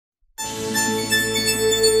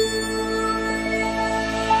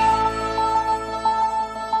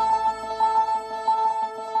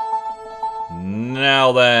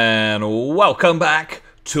Well then, welcome back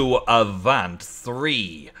to Avant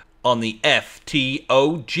 3 on the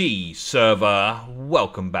FTOG server.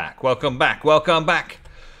 Welcome back, welcome back, welcome back.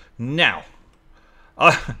 Now,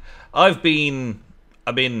 I've been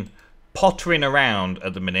pottering around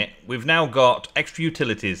at the minute. We've now got extra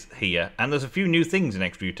utilities here, and there's a few new things in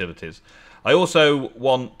extra utilities. I also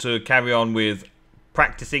want to carry on with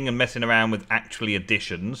practicing and messing around with actually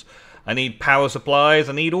additions. I need power supplies.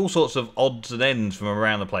 I need all sorts of odds and ends from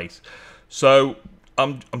around the place. So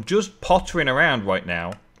I'm just pottering around right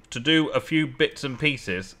now to do a few bits and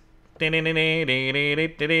pieces. Achievement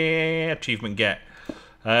get.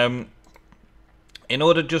 In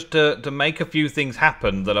order just to make a few things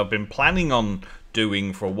happen that I've been planning on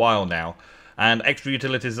doing for a while now. And extra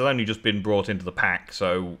utilities have only just been brought into the pack.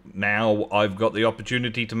 So now I've got the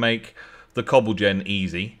opportunity to make the cobble gen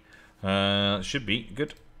easy. Should be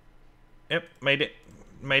good. Yep, made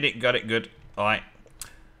it, got it, good. Alright.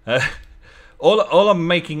 All I'm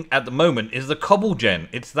making at the moment is the cobble gen.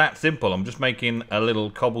 It's that simple. I'm just making a little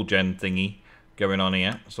cobble gen thingy going on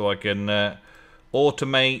here, so I can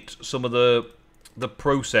automate some of the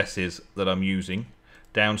processes that I'm using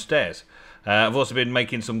downstairs. I've also been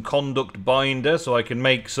making some conduct binder, so I can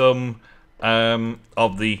make some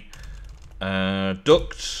of the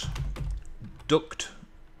duct.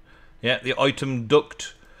 Yeah, the item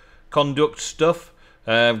duct. Conduct stuff.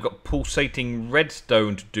 I've got pulsating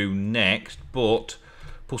redstone to do next, but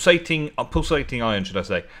pulsating iron, should I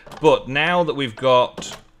say? But now that we've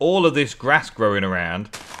got all of this grass growing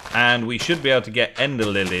around, and we should be able to get ender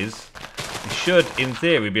lilies, we should, in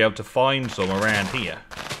theory, be able to find some around here.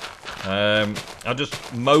 I'll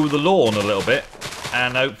just mow the lawn a little bit,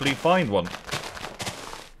 and hopefully find one.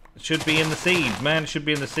 It should be in the seeds, man. It should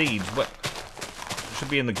be in the seeds. It should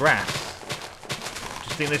be in the grass.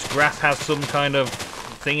 I think this grass has some kind of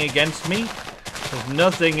thing against me. There's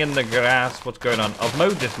nothing in the grass. What's going on? I've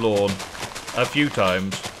mowed this lawn a few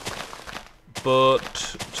times, but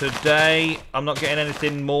today I'm not getting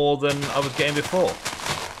anything more than I was getting before.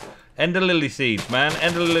 Ender lily seeds, man.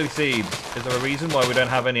 Ender lily seeds. Is there a reason why we don't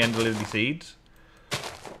have any ender lily seeds?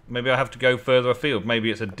 Maybe I have to go further afield.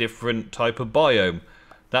 Maybe it's a different type of biome.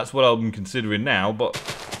 That's what I'm considering now, but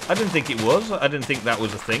I didn't think it was. I didn't think that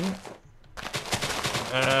was a thing.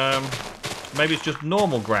 Maybe it's just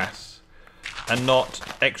normal grass and not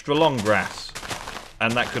extra long grass,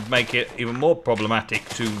 and that could make it even more problematic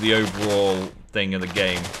to the overall thing of the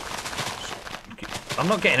game. I'm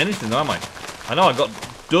not getting anything though, am I? I know I got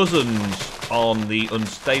dozens on the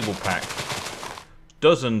unstable pack.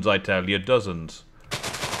 Dozens, I tell you, dozens.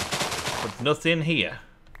 But nothing here.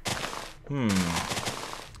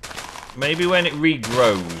 Maybe when it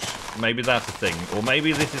regrows, maybe that's the thing. Or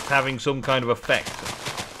maybe this is having some kind of effect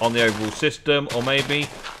on the overall system, or maybe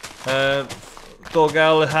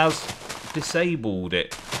ftog'ians has disabled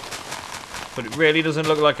it. But it really doesn't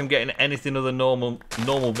look like I'm getting anything other than normal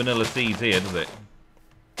vanilla seeds here, does it?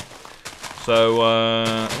 So,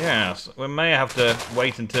 yes, we may have to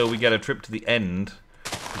wait until we get a trip to the end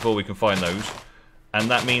before we can find those. And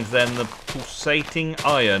that means then the pulsating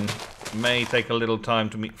iron may take a little time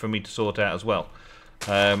for me to sort out as well.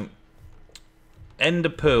 Ender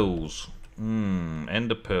pearls.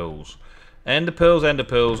 Ender pearls. Ender pearls, ender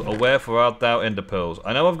pearls. Oh, wherefore art thou, ender pearls?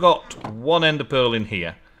 I know I've got one ender pearl in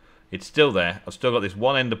here. It's still there. I've still got this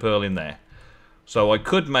one ender pearl in there. So I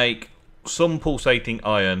could make some pulsating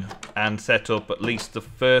iron and set up at least the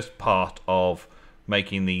first part of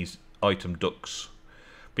making these item ducts.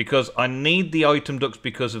 Because I need the item ducts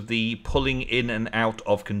because of the pulling in and out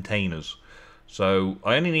of containers. So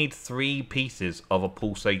I only need 3 pieces of a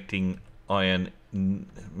pulsating iron.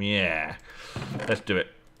 Yeah. Let's do it.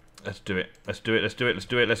 Let's do it. Let's do it. Let's do it. Let's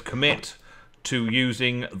do it. Let's commit to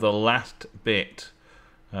using the last bit.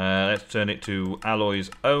 Let's turn it to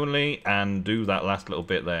alloys only and do that last little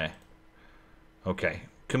bit there. Okay.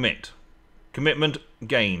 Commit. Commitment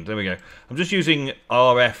gained. There we go. I'm just using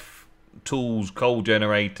RF tools, coal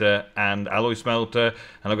generator, and alloy smelter,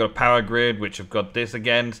 and I've got a power grid, which I've got this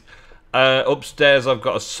against. Upstairs, I've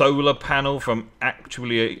got a solar panel from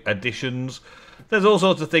actually additions. There's all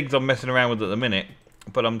sorts of things I'm messing around with at the minute,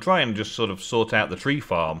 but I'm trying to just sort of sort out the tree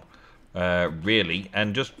farm, really,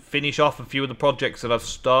 and just finish off a few of the projects that I've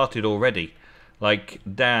started already. Like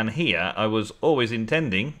down here, I was always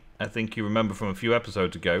intending, I think you remember from a few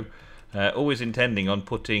episodes ago, always intending on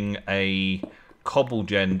putting a cobble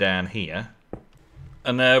gen down here.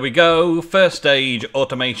 And there we go, first stage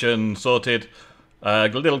automation sorted.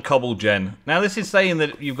 Little cobble gen. Now this is saying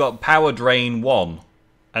that you've got power drain 1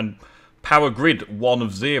 and power grid 1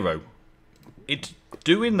 of 0. It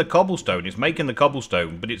doing the cobblestone. It's making the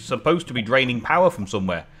cobblestone, but it's supposed to be draining power from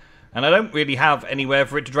somewhere. And I don't really have anywhere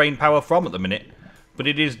for it to drain power from at the minute. But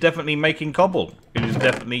it is definitely making cobble. It is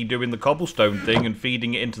definitely doing the cobblestone thing and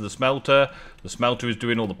feeding it into the smelter. The smelter is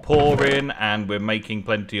doing all the pouring, and we're making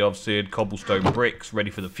plenty of seared cobblestone bricks ready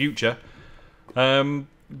for the future.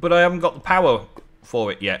 But I haven't got the power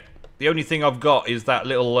for it yet. The only thing I've got is that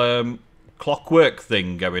little clockwork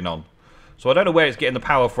thing going on. So I don't know where it's getting the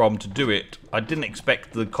power from to do it. I didn't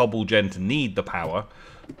expect the cobble gen to need the power,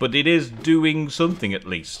 but it is doing something at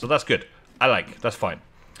least. So that's good. That's fine.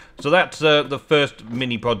 So that's the first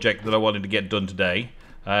mini project that I wanted to get done today.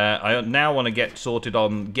 I now want to get sorted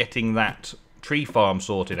on getting that tree farm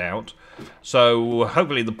sorted out. So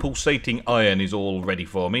hopefully the pulsating iron is all ready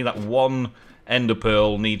for me. That one ender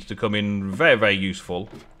pearl needs to come in very, very useful.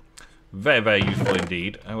 Very, very useful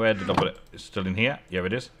indeed. Where did I put it? It's still in here. Yeah,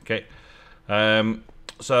 it is. Okay.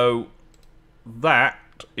 So that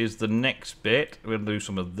is the next bit. We'll do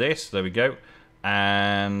some of this. There we go.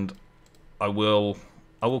 And I will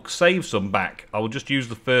save some back. I will just use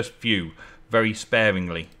the first few very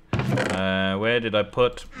sparingly. Where did I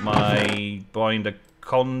put my binder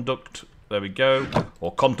conduct? There we go.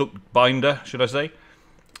 Or conduct binder, should I say.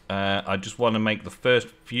 I just want to make the first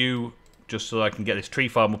few just so I can get this tree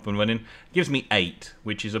farm up and running. It gives me 8,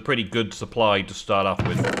 which is a pretty good supply to start off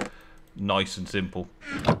with. Nice and simple.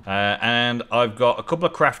 And I've got a couple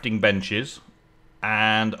of crafting benches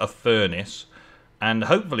and a furnace. And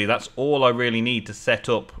hopefully that's all I really need to set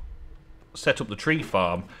up the tree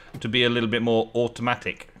farm to be a little bit more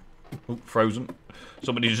automatic. Ooh, frozen.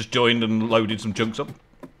 Somebody just joined and loaded some chunks up.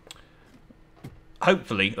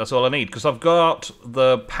 Hopefully that's all I need, because I've got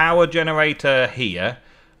the power generator here.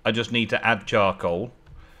 I just need to add charcoal.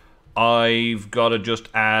 I've got to just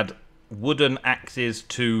add wooden axes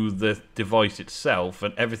to the device itself,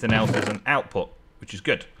 and everything else is an output, which is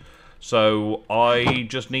good. So I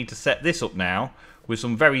just need to set this up now with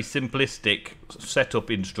some very simplistic setup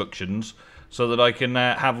instructions so that I can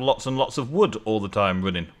have lots and lots of wood all the time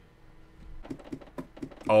running.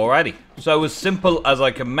 Alrighty, so as simple as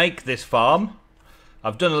I can make this farm,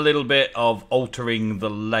 I've done a little bit of altering the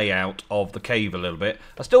layout of the cave a little bit.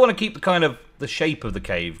 I still want to keep the shape of the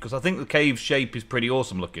cave, because I think the cave shape is pretty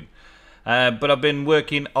awesome looking. But I've been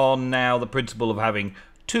working on now the principle of having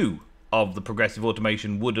 2 of the progressive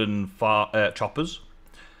automation wooden choppers.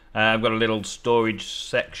 I've got a little storage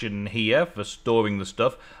section here for storing the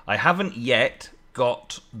stuff. I haven't yet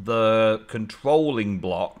got the controlling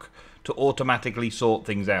block to automatically sort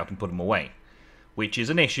things out and put them away, which is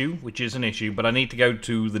an issue, but I need to go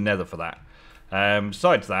to the nether for that.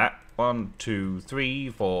 Besides that, 1, 2, 3,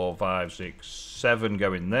 4, 5, 6, 7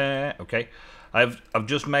 go in there. Okay, I've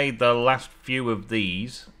just made the last few of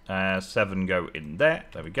these. 7 go in there.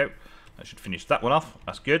 There we go. I should finish that one off.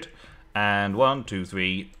 That's good. And 1, 2,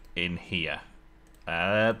 3 in here.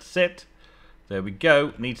 That's it. There we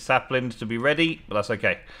go. Need saplings to be ready, but that's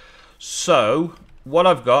okay. So what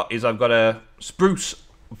I've got is I've got a spruce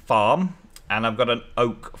farm and I've got an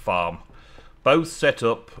oak farm, both set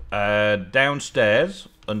up downstairs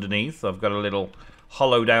underneath. I've got a little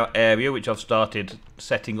hollowed out area which I've started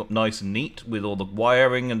setting up nice and neat with all the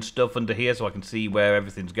wiring and stuff under here so I can see where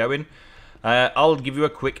everything's going. I'll give you a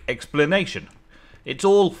quick explanation. It's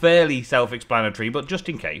all fairly self-explanatory, but just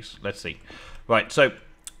in case, let's see. Right, so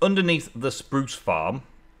underneath the spruce farm,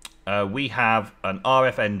 we have an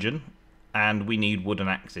RF engine, and we need wooden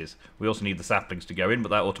axes. We also need the saplings to go in, but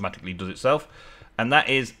that automatically does itself. And that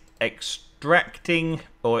is extracting,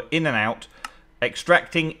 or in and out,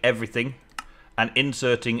 extracting everything and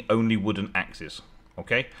inserting only wooden axes,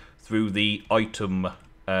 okay, through the item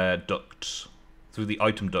ducts.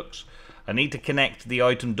 I need to connect the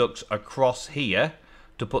item ducts across here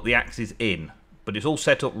to put the axes in, but it's all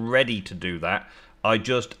set up ready to do that. I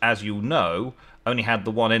just, as you know, only had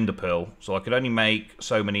the 1 ender pearl, so I could only make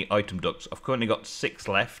so many item ducts. I've currently got 6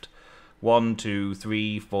 left. 1, 2,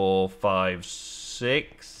 3, 4, 5,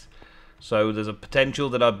 6. So there's a potential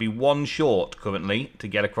that I'd be 1 short currently to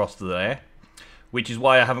get across to there, which is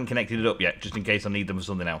why I haven't connected it up yet, just in case I need them for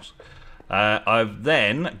something else. I've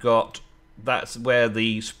then got, that's where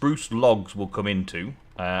the spruce logs will come into.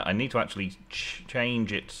 I need to actually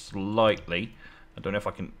change it slightly. I don't know if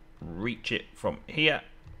I can reach it from here.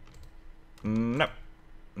 No,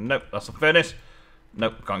 that's a furnace.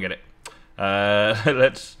 Nope, can't get it.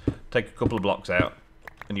 Let's take a couple of blocks out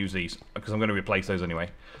and use these, because I'm going to replace those anyway.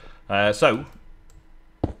 So,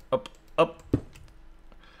 up.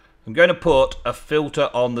 I'm going to put a filter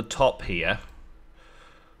on the top here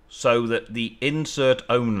so that the insert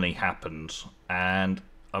only happens, and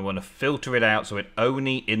I want to filter it out so it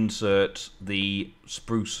only inserts the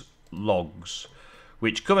spruce logs,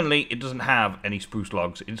 which currently it doesn't have any spruce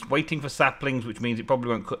logs. It's waiting for saplings, which means it probably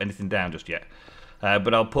won't cut anything down just yet.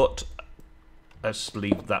 But I'll put, let's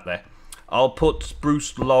leave that there. I'll put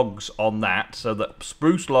spruce logs on that, so that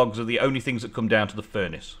spruce logs are the only things that come down to the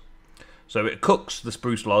furnace. So it cooks the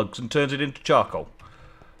spruce logs and turns it into charcoal.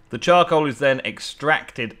 The charcoal is then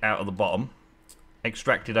extracted out of the bottom,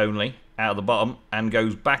 extracted only out of the bottom, and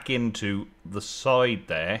goes back into the side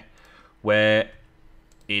there, where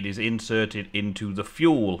it is inserted into the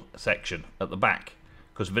fuel section at the back.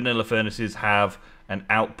 Because vanilla furnaces have an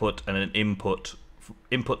output and an input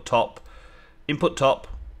top,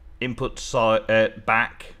 input side,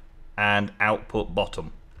 back, and output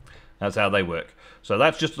bottom. That's how they work. So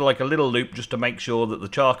that's just like a little loop just to make sure that the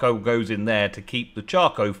charcoal goes in there to keep the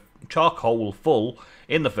charcoal full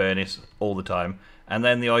in the furnace all the time. And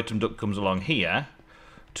then the item duct comes along here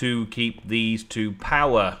to keep these two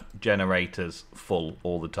power generators full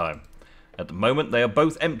all the time. At the moment they are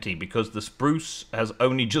both empty because the spruce has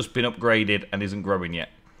only just been upgraded and isn't growing yet.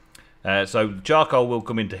 So the charcoal will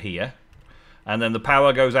come into here. And then the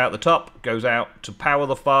power goes out the top, goes out to power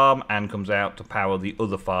the farm, and comes out to power the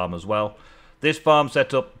other farm as well. This farm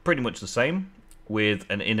setup pretty much the same, with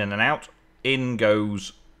an in and an out. In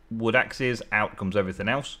goes wood axes, out comes everything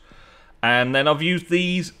else. And then I've used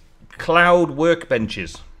these cloud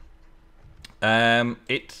workbenches.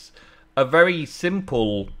 It's a very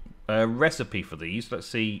simple recipe for these. Let's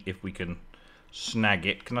see if we can snag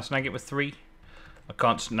it. Can I snag it with 3? I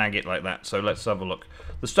can't snag it like that, so let's have a look.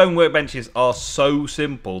 The stone workbenches are so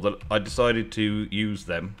simple that I decided to use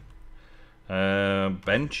them.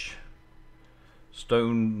 Bench.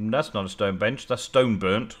 Stone, that's not a stone bench, that's stone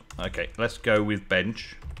burnt. Okay, let's go with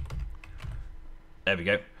bench. There we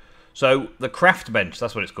go. So the craft bench,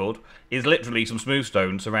 that's what it's called, is literally some smooth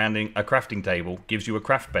stone surrounding a crafting table, gives you a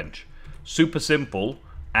craft bench. Super simple,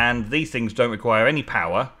 and these things don't require any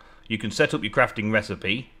power. You can set up your crafting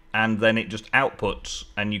recipe, and then it just outputs,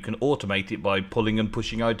 and you can automate it by pulling and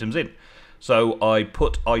pushing items in. So I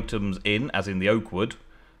put items in, as in the oak wood,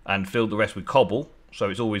 and filled the rest with cobble, so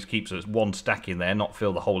it always keeps us one stack in there, not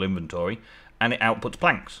fill the whole inventory, and it outputs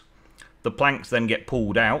planks. The planks then get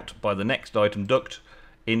pulled out by the next item duct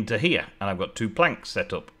into here, and I've got 2 planks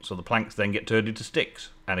set up, so the planks then get turned into sticks,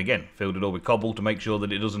 and again, filled it all with cobble to make sure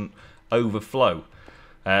that it doesn't overflow.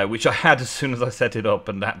 Which I had as soon as I set it up,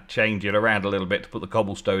 and that changed it around a little bit to put the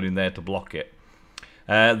cobblestone in there to block it.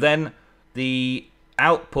 Then the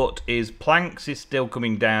output is planks is still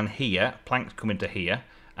coming down here, planks come into here,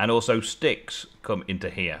 and also sticks come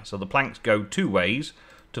into here. So the planks go 2 ways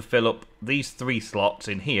to fill up these 3 slots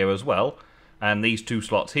in here as well, and these 2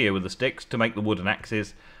 slots here with the sticks to make the wooden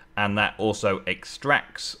axes, and that also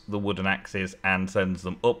extracts the wooden axes and sends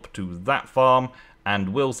them up to that farm,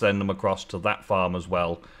 and will send them across to that farm as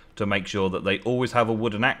well to make sure that they always have a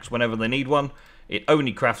wooden axe whenever they need one. It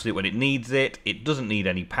only crafts it when it needs it. It doesn't need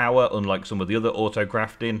any power, unlike some of the other auto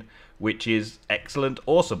crafting, which is excellent,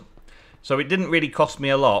 awesome. So it didn't really cost me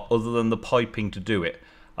a lot other than the piping to do it.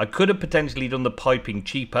 I could have potentially done the piping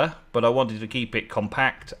cheaper, but I wanted to keep it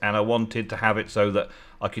compact, and I wanted to have it so that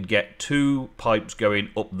I could get 2 pipes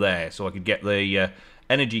going up there, so I could get the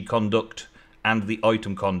energy conduct and the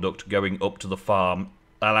item conduct going up to the farm,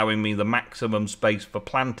 allowing me the maximum space for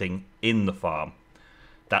planting in the farm.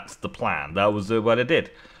 That's the plan. That was what I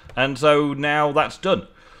did. And so now that's done.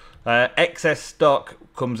 Excess stock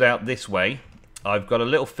comes out this way. I've got a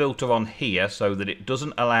little filter on here so that it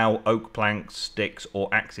doesn't allow oak planks, sticks or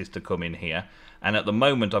axes to come in here. And at the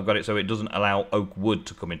moment I've got it so it doesn't allow oak wood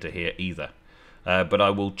to come into here either. But I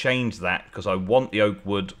will change that because I want the oak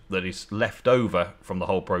wood that is left over from the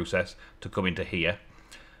whole process to come into here.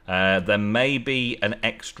 There may be an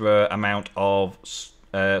extra amount of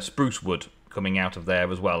spruce wood coming out of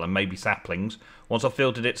there as well, and maybe saplings. Once I've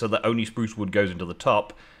filtered it so that only spruce wood goes into the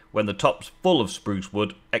top, when the top's full of spruce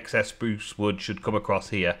wood, excess spruce wood should come across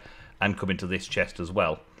here and come into this chest as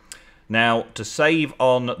well. Now, to save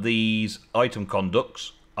on these item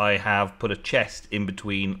conducts, I have put a chest in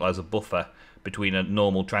between as a buffer between a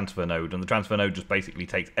normal transfer node, and the transfer node just basically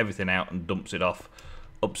takes everything out and dumps it off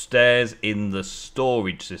upstairs in the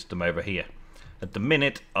storage system over here. At the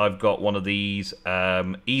minute I've got one of these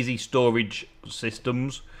easy storage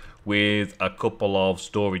systems with a couple of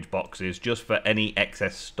storage boxes just for any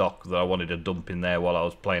excess stock that I wanted to dump in there while I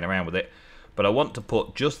was playing around with it. But I want to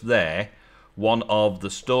put just there one of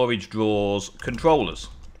the storage drawers controllers.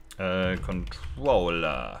 Which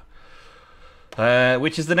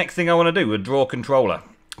is the next thing I want to do, a drawer controller.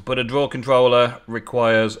 But a draw controller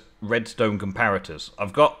requires redstone comparators.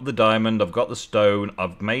 I've got the diamond, I've got the stone,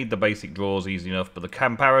 I've made the basic draws easy enough, but the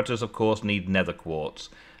comparators, of course, need nether quartz.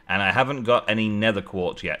 And I haven't got any nether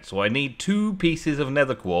quartz yet, so I need 2 pieces of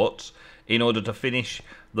nether quartz in order to finish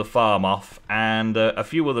the farm off, and a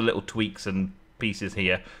few other little tweaks and pieces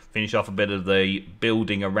here. Finish off a bit of the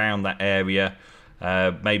building around that area,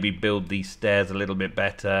 maybe build these stairs a little bit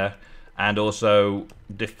better, and also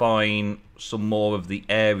define some more of the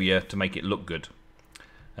area to make it look good.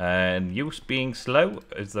 And use being slow,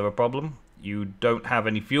 is there a problem? You don't have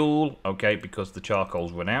any fuel, okay, because the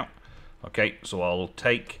charcoal's run out. Okay, so I'll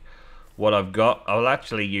take what I've got. I'll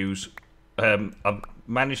actually use, I've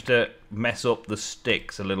managed to mess up the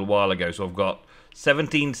sticks a little while ago, so I've got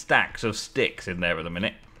 17 stacks of sticks in there at the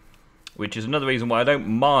minute, which is another reason why I don't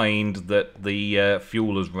mind that the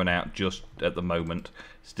fuel has run out just at the moment.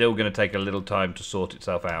 Still going to take a little time to sort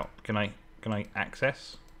itself out. Can I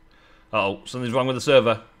access? Uh-oh, something's wrong with the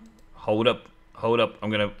server. Hold up, hold up. I'm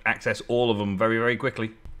going to access all of them very, very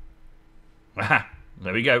quickly. Aha,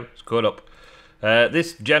 there we go. It's caught up.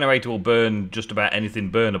 This generator will burn just about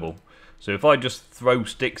anything burnable. So if I just throw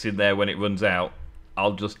sticks in there when it runs out,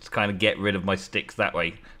 I'll just kind of get rid of my sticks that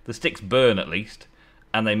way. The sticks burn at least,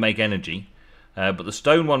 and they make energy. But the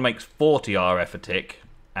stone one makes 40 RF a tick,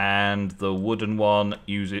 and the wooden one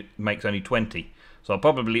makes only 20. So I'll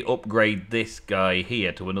probably upgrade this guy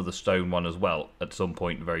here to another stone one as well at some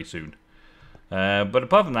point very soon. But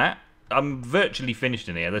apart from that, I'm virtually finished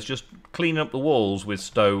in here. There's just cleaning up the walls with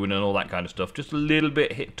stone and all that kind of stuff. Just a little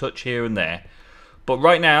bit touch here and there. But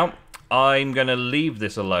right now, I'm going to leave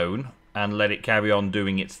this alone and let it carry on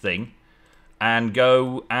doing its thing. And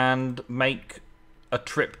go and make a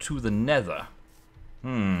trip to the nether.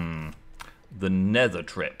 The nether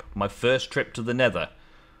trip. My first trip to the nether.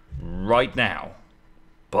 Right now.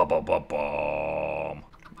 Ba-ba-ba-bom.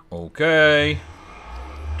 Okay.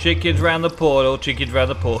 Chickens round the portal, chickens round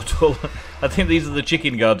the portal. I think these are the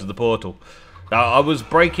chicken guards of the portal. Now, I was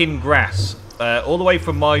breaking grass all the way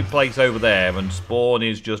from my place over there, and spawn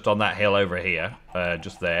is just on that hill over here.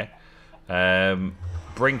 Just there.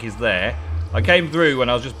 Brink is there. I came through and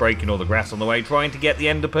I was just breaking all the grass on the way, trying to get the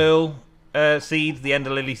ender pearl seeds, the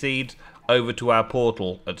ender lily seeds, over to our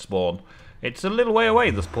portal at spawn. It's a little way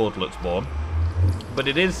away, this portal at spawn. But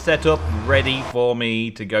it is set up ready for me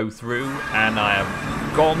to go through, and I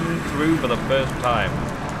have gone through for the first time.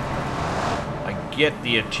 I get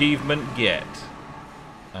the achievement get.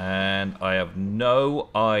 And I have no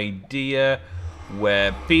idea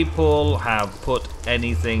where people have put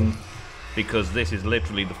anything, because this is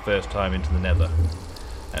literally the first time into the nether.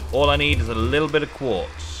 And all I need is a little bit of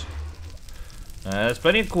quartz. There's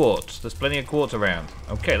plenty of quartz. There's plenty of quartz around.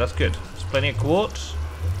 Okay, that's good. There's plenty of quartz.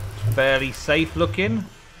 Fairly safe looking.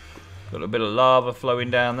 Got a bit of lava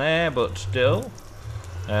flowing down there, but still.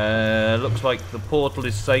 Looks like the portal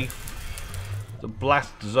is safe. The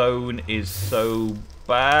blast zone is so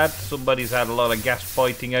bad. Somebody's had a lot of gas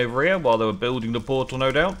fighting over here while they were building the portal,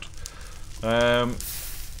 no doubt. And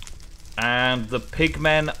the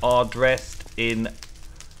pigmen are dressed in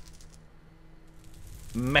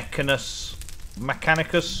Mechanicus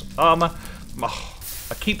armor. Oh,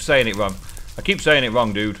 I keep saying it wrong. I keep saying it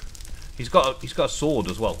wrong, dude. He's got a sword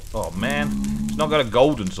as well. Oh man, he's not got a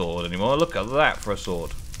golden sword anymore. Look at that for a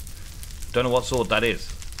sword. Don't know what sword that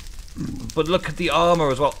is. But look at the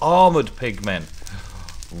armor as well. Armored pigmen.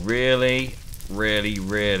 Really, really,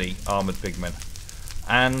 really armored pigmen.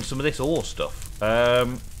 And some of this ore stuff.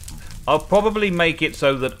 I'll probably make it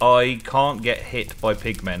so that I can't get hit by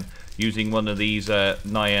pigmen using one of these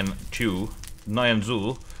Nyanzu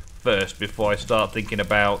first before I start thinking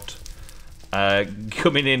about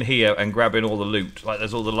coming in here and grabbing all the loot. Like,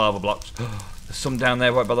 there's all the lava blocks. There's some down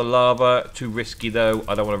there right by the lava. Too risky though.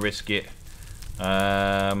 I don't want to risk it.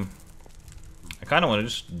 I kind of want to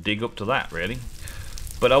just dig up to that, really.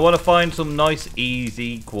 But I want to find some nice,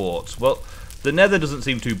 easy quartz. Well, the nether doesn't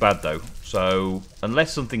seem too bad though. So,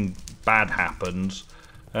 unless something bad happens,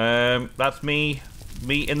 that's me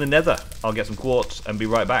in the nether. I'll get some quartz and be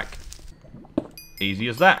right back. Easy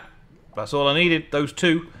as that. That's all I needed, those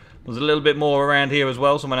two. There's a little bit more around here as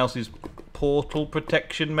well. Someone else's portal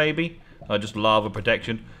protection, maybe. Just lava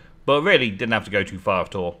protection. But really, didn't have to go too far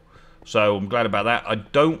at all. So, I'm glad about that. I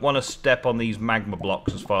don't want to step on these magma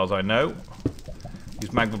blocks as far as I know.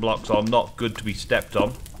 These magma blocks are not good to be stepped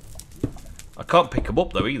on. I can't pick them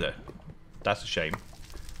up, though, either. That's a shame.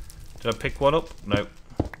 Did I pick one up? No.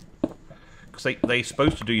 Because they're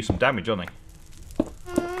supposed to do you some damage, aren't they?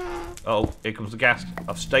 Oh, here comes the ghast.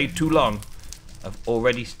 I've stayed too long. I've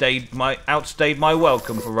already outstayed my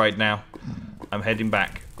welcome for right now. I'm heading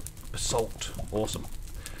back. Basalt. Awesome.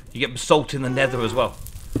 You get salt in the nether as well.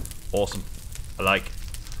 Awesome. I like.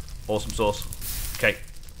 Awesome sauce. Okay.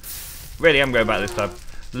 Really am going back this time.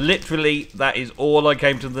 Literally, that is all I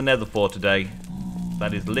came to the nether for today.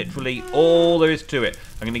 That is literally all there is to it.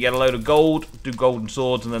 I'm going to get a load of gold, do golden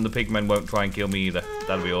swords, and then the pigmen won't try and kill me either.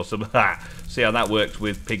 That'll be awesome. See how that works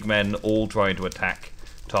with pigmen all trying to attack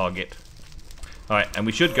target. Alright, and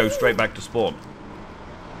we should go straight back to spawn.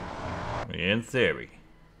 In theory.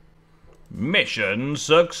 Mission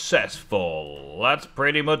successful. That's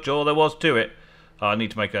pretty much all there was to it. I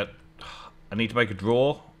need to make a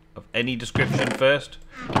draw of any description first.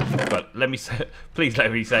 But let me say, please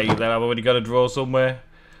let me say that I've already got a draw somewhere.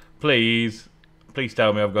 Please. Please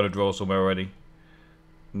tell me I've got a draw somewhere already.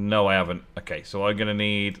 No, I haven't. Okay, so I'm going to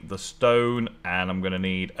need the stone and I'm going to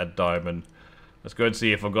need a diamond. Let's go and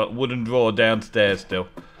see if I've got wooden drawer downstairs still.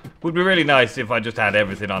 Would be really nice if I just had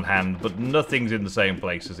everything on hand, but nothing's in the same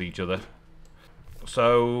place as each other.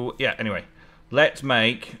 So, yeah, anyway. Let's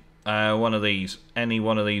make one of these. Any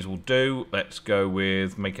one of these will do. Let's go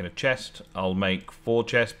with making a chest. I'll make 4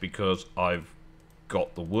 chests because I've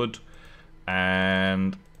got the wood.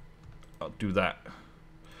 And I'll do that.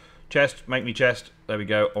 Chest, make me chest. There we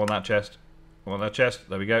go. I want that chest. I want that chest.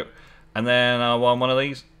 There we go. And then I want one of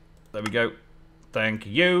these. There we go. Thank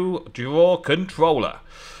you. Draw controller.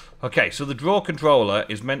 Okay, so the draw controller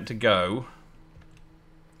is meant to go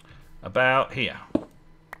about here.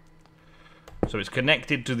 So it's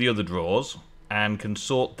connected to the other drawers and can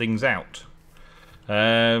sort things out.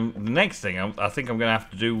 The next thing I think I'm going to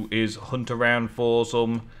have to do is hunt around for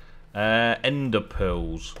some ender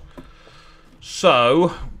pearls.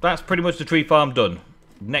 So that's pretty much the tree farm done.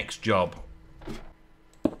 Next job.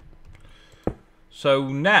 So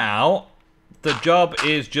now the job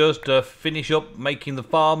is just to finish up making the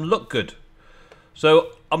farm look good.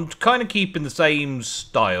 So I'm kind of keeping the same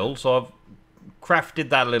style. So I've crafted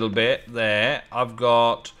that a little bit there. I've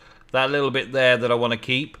got that little bit there that I want to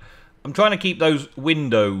keep. I'm trying to keep those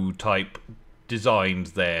window type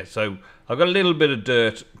designs there. So I've got a little bit of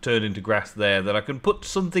dirt turned into grass there that I can put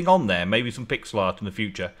something on there. Maybe some pixel art in the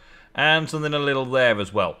future. And something a little there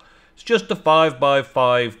as well. It's just a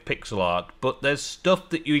 5x5 pixel art, but there's stuff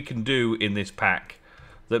that you can do in this pack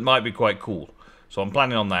that might be quite cool. So I'm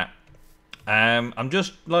planning on that. I'm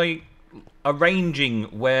just like arranging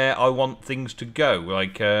where I want things to go.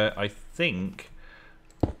 Like I think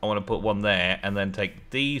I want to put one there and then take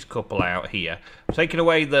these couple out here. I'm taking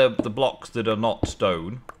away the blocks that are not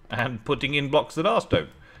stone and putting in blocks that are stone.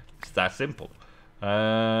 It's that simple. Do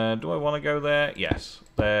I want to go there? Yes.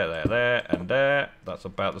 There, and there. That's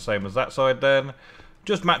about the same as that side then.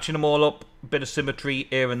 Just matching them all up. A bit of symmetry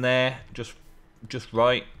here and there. Just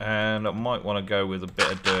right. And I might want to go with a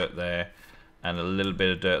bit of dirt there. And a little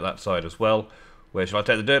bit of dirt that side as well. Where shall I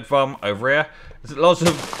take the dirt from? Over here. There's lots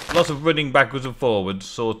of running backwards and forwards.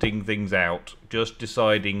 Sorting things out. Just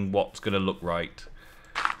deciding what's going to look right.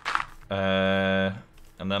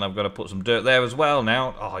 And then I've got to put some dirt there as well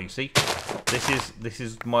now. Oh, you see? This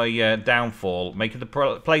is my downfall, making the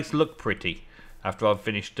place look pretty after I've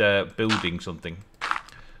finished building something.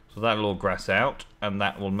 So that'll all grass out, and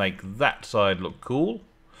that will make that side look cool.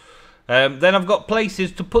 Then I've got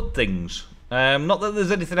places to put things. Not that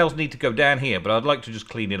there's anything else need to go down here, but I'd like to just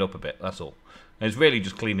clean it up a bit, that's all. And it's really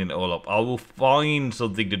just cleaning it all up. I will find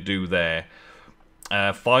something to do there.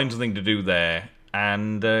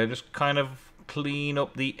 And just kind of clean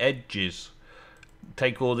up the edges.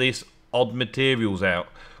 Take all this odd materials out.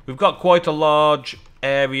 We've got quite a large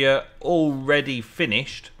area already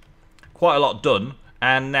finished, quite a lot done,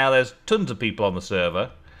 and now there's tons of people on the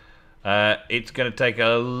server. It's going to take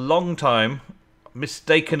a long time.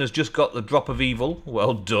 Mistaken has just got the drop of evil.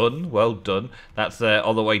 Well done, well done. That's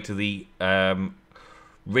on the way to the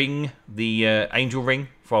ring, the angel ring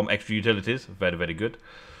from Extra Utilities. Very, very good.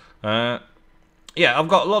 Yeah, I've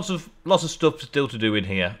got lots of stuff still to do in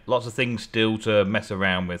here. Lots of things still to mess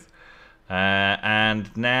around with. And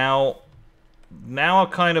now I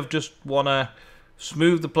kind of just want to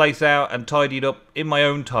smooth the place out and tidy it up in my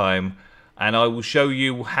own time. And I will show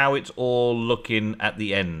you how it's all looking at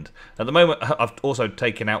the end. At the moment, I've also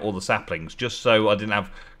taken out all the saplings, just so I didn't have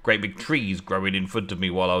great big trees growing in front of me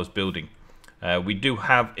while I was building. We do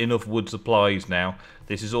have enough wood supplies now.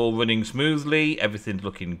 This is all running smoothly. Everything's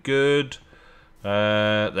looking good.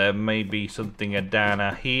 There may be something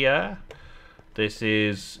down here. This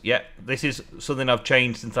is something I've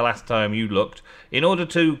changed since the last time you looked. In order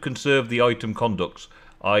to conserve the item conducts,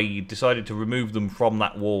 I decided to remove them from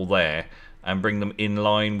that wall there and bring them in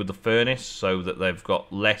line with the furnace so that they've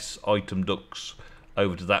got less item ducts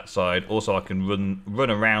over to that side. Also, I can run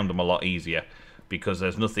around them a lot easier because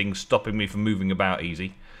there's nothing stopping me from moving about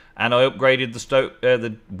easy. And I upgraded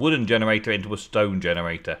the wooden generator into a stone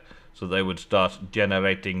generator, so they would start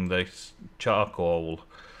generating this charcoal.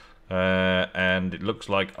 And it looks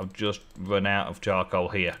like I've just run out of charcoal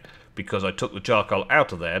here, because I took the charcoal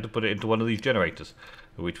out of there to put it into one of these generators,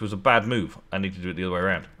 which was a bad move. I need to do it the other way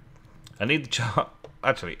around. I need the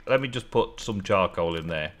actually, let me just put some charcoal in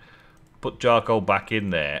there. Put charcoal back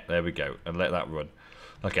in there. There we go. And let that run.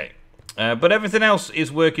 Okay. But everything else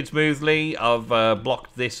is working smoothly. I've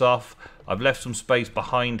blocked this off. I've left some space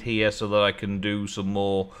behind here so that I can do some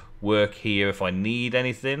more work here if I need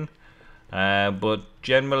anything. But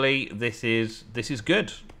generally, this is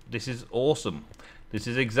good. This is awesome. This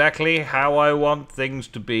is exactly how I want things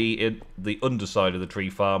to be in the underside of the tree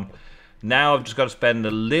farm. Now I've just got to spend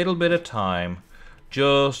a little bit of time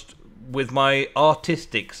just with my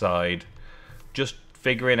artistic side, just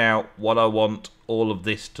figuring out what I want all of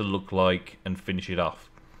this to look like and finish it off.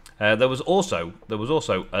 There was also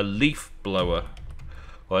a leaf blower,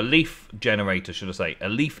 or a leaf generator, should I say, a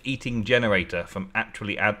leaf eating generator from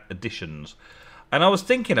Actually Additions. And I was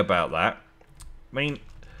thinking about that. I mean,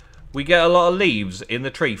 we get a lot of leaves in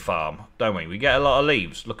the tree farm, don't we? We get a lot of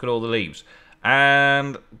leaves. Look at all the leaves.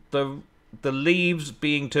 And the leaves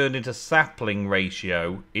being turned into sapling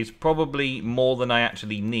ratio is probably more than I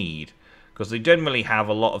actually need, because they generally have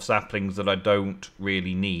a lot of saplings that I don't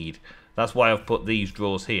really need. That's why I've put these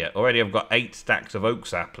drawers here. Already I've got 8 stacks of oak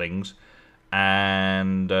saplings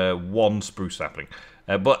and 1 spruce sapling.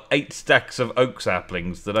 But 8 stacks of oak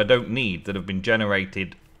saplings that I don't need, that have been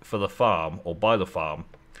generated for the farm, or by the farm.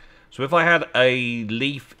 So if I had a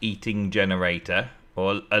leaf-eating generator,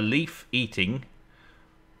 or a leaf-eating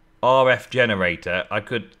RF generator, I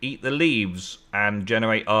could eat the leaves and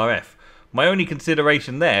generate RF. My only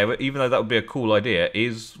consideration there, even though that would be a cool idea,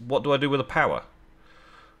 is what do I do with the power?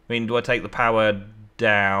 I mean, do I take the power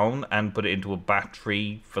down and put it into a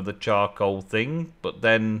battery for the charcoal thing? But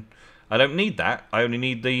then I don't need that. I only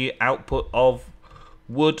need the output of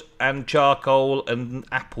wood and charcoal and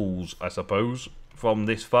apples, I suppose, from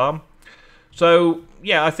this farm. So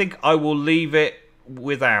yeah, I think I will leave it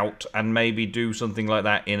without and maybe do something like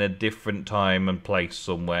that in a different time and place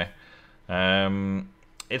somewhere.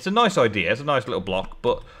 It's a nice idea, it's a nice little block,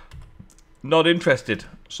 but not interested.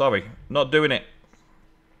 Sorry, not doing it.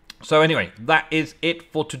 So anyway, that is it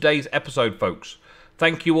for today's episode, folks.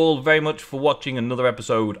 Thank you all very much for watching another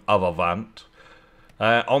episode of Avant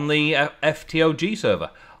on the FTOG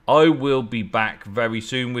server. I will be back very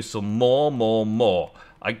soon with some more.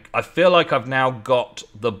 I feel like I've now got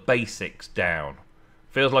the basics down.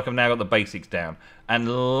 Feels like I've now got the basics down.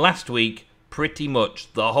 And last week, pretty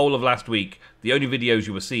much the whole of last week, the only videos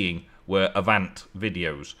you were seeing were Avant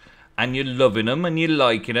videos. And you're loving them, and you're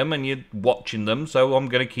liking them, and you're watching them, so I'm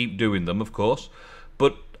going to keep doing them, of course.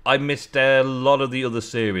 But I missed a lot of the other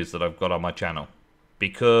series that I've got on my channel,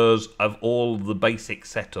 because of all the basic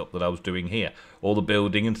setup that I was doing here. All the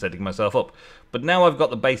building and setting myself up. But now I've got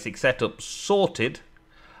the basic setup sorted,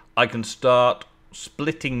 I can start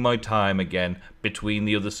splitting my time again between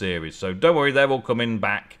the other series. So don't worry, they're all coming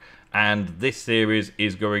back, and this series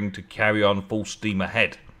is going to carry on full steam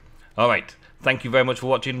ahead. Alright, thank you very much for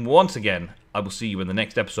watching once again. I will see you in the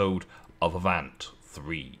next episode of Avant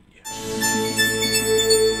 3.